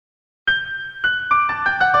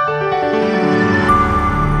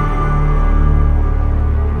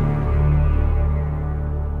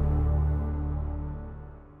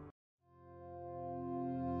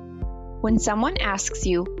When someone asks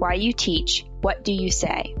you why you teach, what do you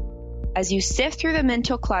say? As you sift through the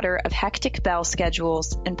mental clutter of hectic bell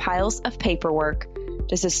schedules and piles of paperwork,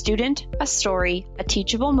 does a student, a story, a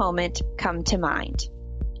teachable moment come to mind?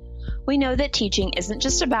 We know that teaching isn't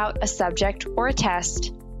just about a subject or a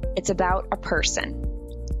test, it's about a person.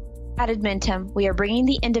 At Edmentum, we are bringing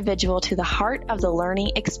the individual to the heart of the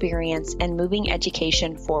learning experience and moving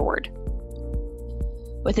education forward.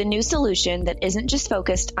 With a new solution that isn't just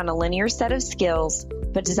focused on a linear set of skills,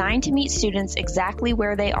 but designed to meet students exactly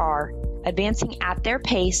where they are, advancing at their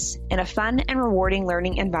pace in a fun and rewarding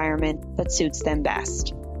learning environment that suits them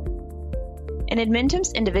best. In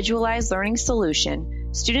Edmentum's individualized learning solution,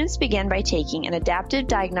 students begin by taking an adaptive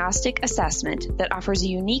diagnostic assessment that offers a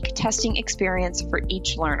unique testing experience for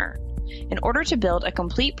each learner, in order to build a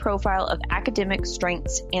complete profile of academic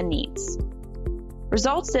strengths and needs.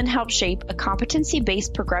 Results then help shape a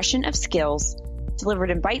competency-based progression of skills delivered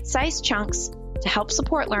in bite-sized chunks to help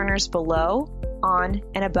support learners below, on,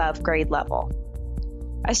 and above grade level.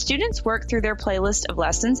 As students work through their playlist of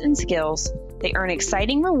lessons and skills, they earn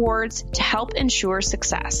exciting rewards to help ensure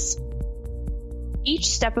success. Each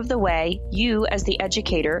step of the way, you, as the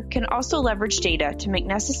educator, can also leverage data to make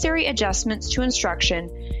necessary adjustments to instruction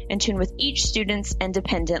in tune with each student's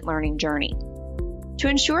independent learning journey. To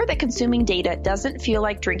ensure that consuming data doesn't feel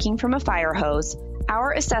like drinking from a fire hose,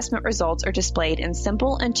 our assessment results are displayed in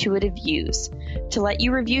simple, intuitive views to let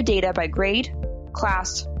you review data by grade,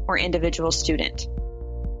 class, or individual student.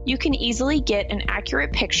 You can easily get an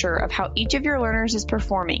accurate picture of how each of your learners is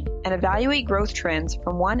performing and evaluate growth trends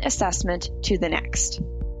from one assessment to the next.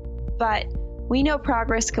 But we know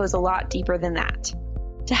progress goes a lot deeper than that.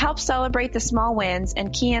 To help celebrate the small wins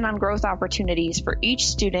and key in on growth opportunities for each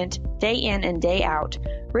student day in and day out,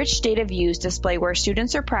 rich data views display where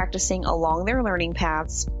students are practicing along their learning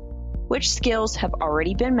paths, which skills have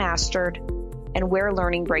already been mastered, and where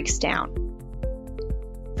learning breaks down.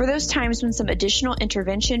 For those times when some additional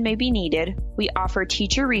intervention may be needed, we offer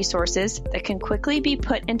teacher resources that can quickly be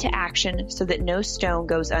put into action so that no stone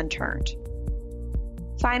goes unturned.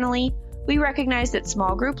 Finally, we recognize that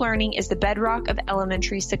small group learning is the bedrock of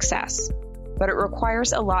elementary success, but it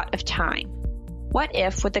requires a lot of time. What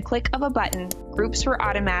if, with the click of a button, groups were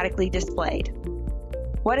automatically displayed?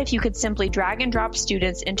 What if you could simply drag and drop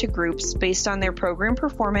students into groups based on their program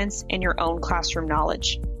performance and your own classroom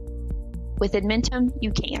knowledge? With Edmentum,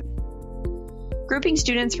 you can. Grouping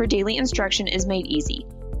students for daily instruction is made easy,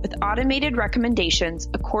 with automated recommendations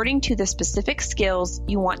according to the specific skills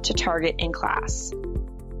you want to target in class.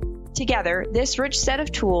 Together, this rich set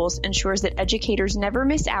of tools ensures that educators never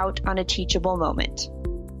miss out on a teachable moment.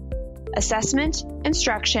 Assessment,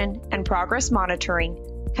 instruction, and progress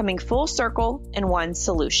monitoring coming full circle in one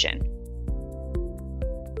solution.